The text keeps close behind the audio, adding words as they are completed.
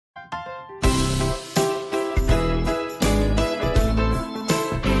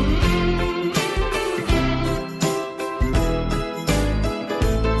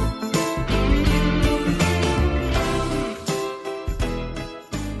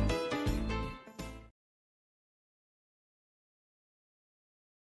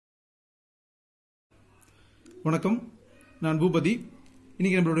வணக்கம், நான் பூபதி.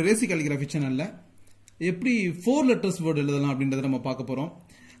 இன்னைக்கு நம்மளோட ரேசி காலிகிராஃபி சேனல்ல எப்படி 4 லெட்டர்ஸ் வேர்டு எழுதலாம் அப்படின்றத நம்ம பார்க்க போறோம்.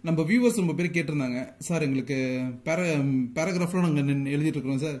 நம்ம வியூவர்ஸ் ரொம்ப பேர் கேட்டிருந்தாங்க, சார் எங்களுக்கு பேராகிராஃப்லாம் நாங்கள் எழுதிட்டு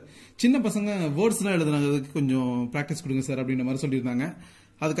இருக்கிறோம் சார், சின்ன பசங்க வேர்ட்ஸ்லாம் எழுதுனாங்கிறதுக்கு கொஞ்சம் ப்ராக்டிஸ் கொடுங்க சார் அப்படின்ற மாதிரி சொல்லியிருந்தாங்க.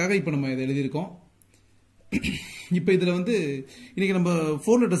 அதுக்காக இப்போ நம்ம இதை எழுதியிருக்கோம். இப்போ இதில் இன்னைக்கு நம்ம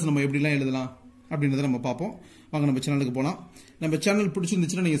 4 லெட்டர்ஸ் நம்ம எப்படிலாம் எழுதலாம் அப்படின்றத நம்ம பார்ப்போம். வாங்க நம்ம சேனலுக்கு போகலாம். நம்ம சேனல்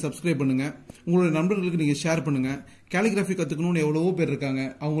பிடிச்சிருந்துச்சுன்னா நீங்கள் சப்ஸ்கிரைப் பண்ணுங்க, உங்களோட நண்பர்களுக்கு நீங்கள் ஷேர் பண்ணுங்க. கேலிகிராஃபி கற்றுக்கணும்னு எவ்வளவோ பேர் இருக்காங்க,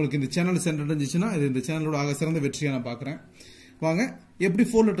 அவங்களுக்கு இந்த சேனல் சென்றடைஞ்சிச்சுன்னா இது இந்த சேனலோட ஆக சிறந்த வெற்றியாக நான் பார்க்குறேன். வாங்க எப்படி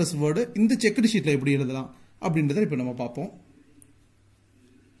 4 லெட்டர்ஸ் வேர்டு இந்த செக்குடு ஷீட்டில் எப்படி எழுதலாம் அப்படின்றத இப்போ நம்ம பார்ப்போம்.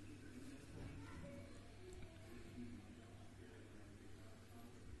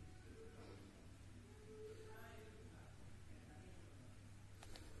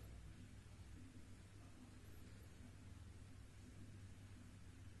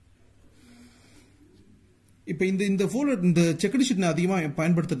 இப்போ இந்த செக்குடு ஷீட் அதிகமாக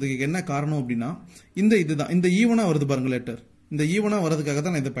பயன்படுத்துறதுக்கு என்ன காரணம் அப்படின்னா, இதுதான் இந்த ஈவனா வருது பாருங்க லெட்டர். இந்த ஈவனா வரதுக்காக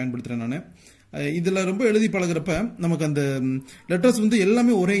தான் நான் இதை பயன்படுத்துறேன். நான் இதுல ரொம்ப எழுதி பழகிறப்ப நமக்கு அந்த லெட்டர்ஸ்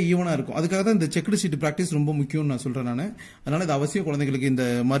எல்லாமே ஒரே ஈவனா இருக்கும். அதுக்காக தான் இந்த செக்குடு ஷீட் பிராக்டிஸ் ரொம்ப முக்கியம்னு நான் சொல்றேன். நான் அதனால இது அவசியம் குழந்தைகளுக்கு இந்த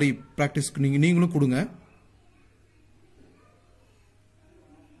மாதிரி பிராக்டிஸ் நீங்களும் கொடுங்க.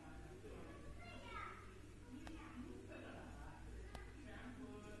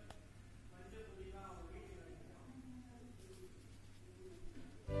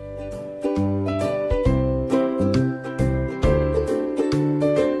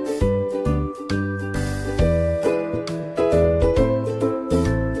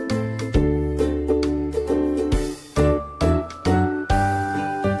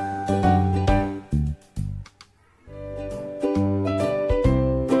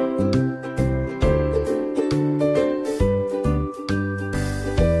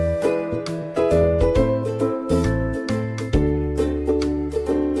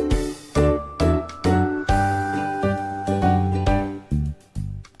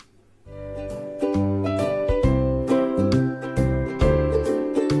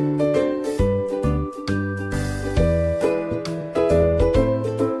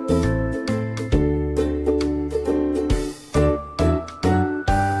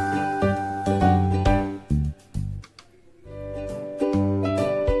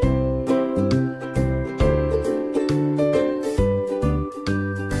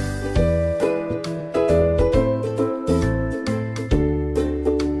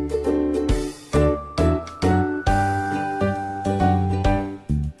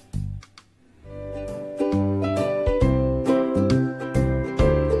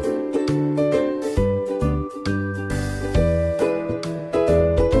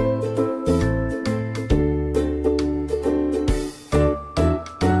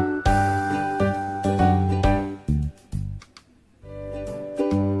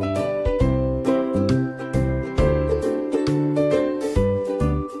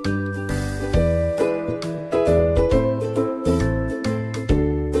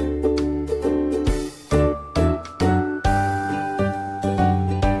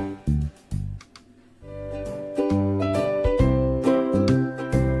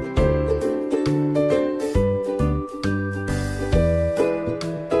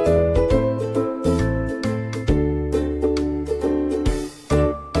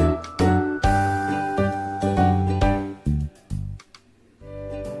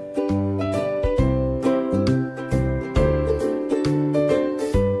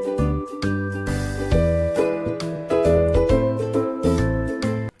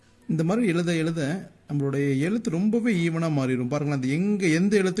 இந்த மாதிரி எழுத எழுத நம்மளுடைய எழுத்து ரொம்பவே ஈவனா மாறிடும். பாருங்களேன், அது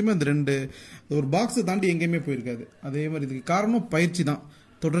எந்த எழுத்துமே அந்த ஒரு பாக்ஸை தாண்டி எங்கேயுமே போயிருக்காது. அதே மாதிரி இதுக்கு காரணம் பயிற்சி தான்.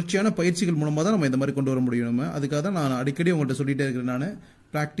 தொடர்ச்சியான பயிற்சிகள் மூலமாக தான் நம்ம இந்த மாதிரி கொண்டு வர முடியும். நம்ம அதுக்காக தான் நான் அடிக்கடி உங்கள்கிட்ட சொல்லிட்டே இருக்கிறேன். நான்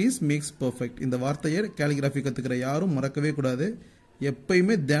ப்ராக்டிஸ் மேக்ஸ் பர்ஃபெக்ட். இந்த வார்த்தையை கேலிகிராஃபி கற்றுக்கிற யாரும் மறக்கவே கூடாது.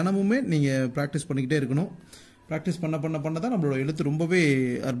 எப்பயுமே தினமுமே நீங்கள் ப்ராக்டிஸ் பண்ணிக்கிட்டே இருக்கணும். ப்ராக்டிஸ் பண்ண பண்ண பண்ண தான் நம்மளோட எழுத்து ரொம்பவே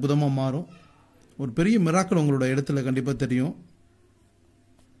அற்புதமாக மாறும். ஒரு பெரிய மிராக்கள் உங்களோட எழுத்துல கண்டிப்பாக தெரியும்.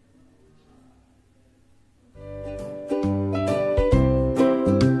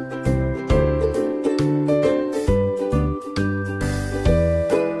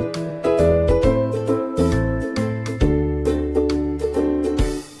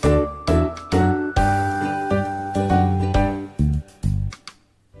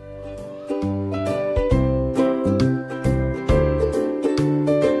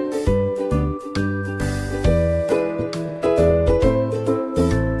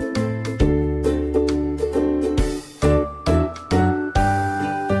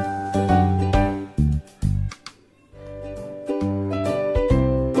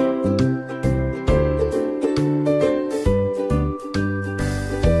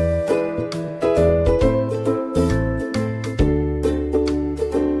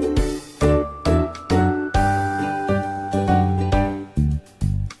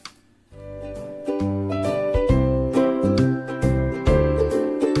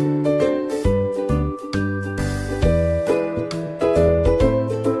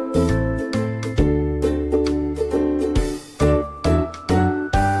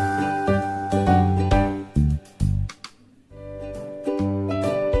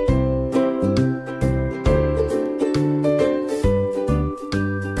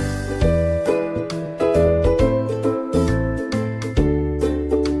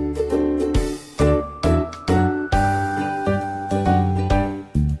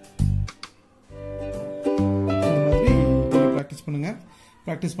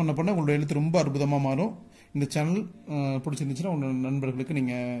 ப்ராக்டிஸ் பண்ண உங்களோட எழுத்து ரொம்ப அற்புதமாக மாறும். இந்த சேனல் பிடிச்சிருந்துச்சுன்னா உங்களோட நண்பர்களுக்கு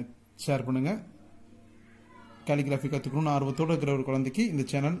நீங்கள் ஷேர் பண்ணுங்கள். காலிகிராஃபி கற்றுக்கணும்னு ஆர்வத்தோடு இருக்கிற ஒரு குழந்தைக்கு இந்த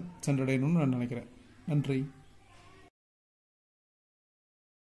சேனல் சென்றடையணும்னு நான் நினைக்கிறேன். நன்றி.